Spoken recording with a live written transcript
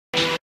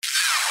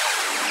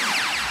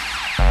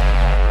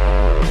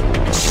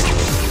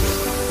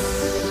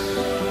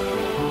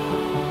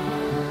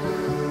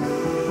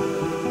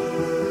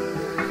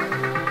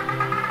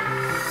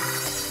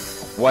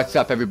What's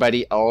up,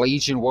 everybody?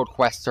 Legion World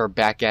Quests are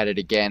back at it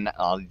again.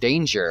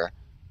 Danger,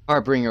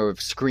 Harbringer of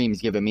Screams,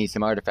 giving me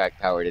some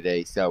artifact power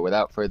today. So,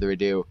 without further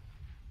ado,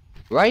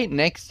 right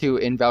next to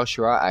in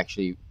Val'sharah,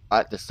 actually,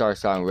 at the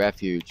Starsong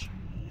Refuge,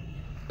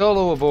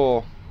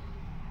 soloable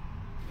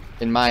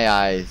in my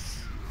eyes,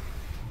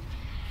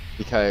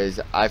 because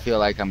I feel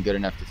like I'm good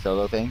enough to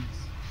solo things.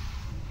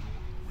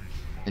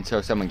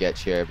 Until someone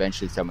gets here,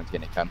 eventually someone's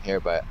gonna come here,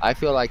 but I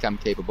feel like I'm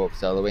capable of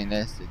soloing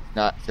this. It's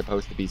not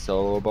supposed to be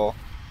soloable.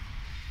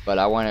 But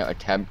I want to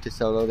attempt to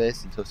solo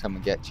this until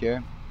someone gets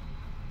here.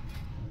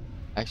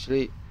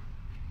 Actually, you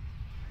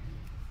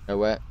know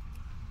what?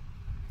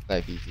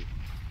 Life easy.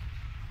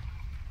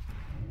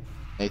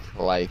 Make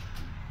life.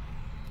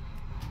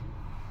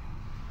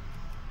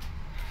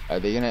 Are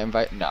they gonna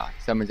invite? No,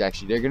 someone's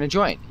actually. They're gonna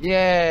join.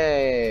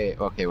 Yay!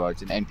 Okay, well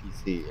it's an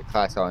NPC, a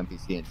class all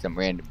NPC, and some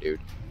random dude.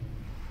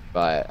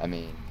 But I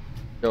mean,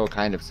 still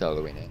kind of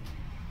soloing it.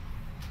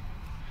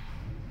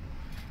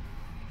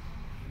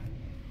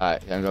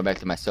 Alright, I'm going back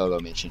to my solo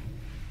mission.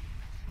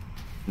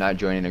 Not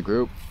joining a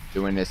group,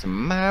 doing this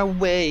my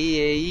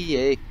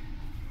way.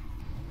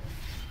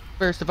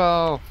 First of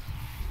all,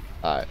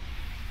 alright,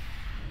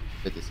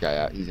 get this guy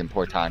out. He's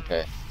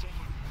importante.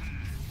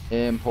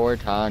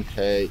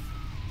 Importante.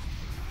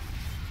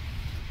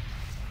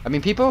 I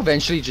mean, people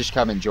eventually just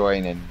come and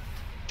join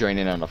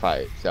in on the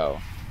fight, so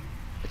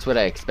that's what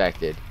I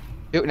expected.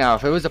 Now,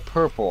 if it was a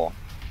purple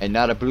and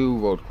not a blue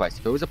world quest,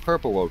 if it was a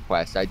purple world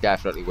quest, I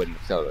definitely wouldn't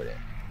have soloed it.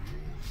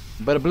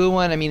 But a blue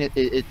one, I mean,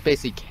 it's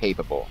basically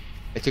capable.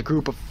 It's a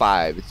group of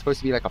 5. It's supposed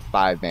to be like a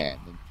 5-man,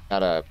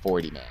 not a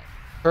 40-man.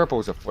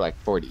 Purples are for like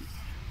 40s,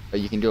 but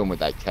you can do them with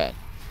like 10.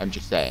 I'm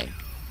just saying.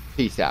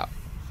 Peace out.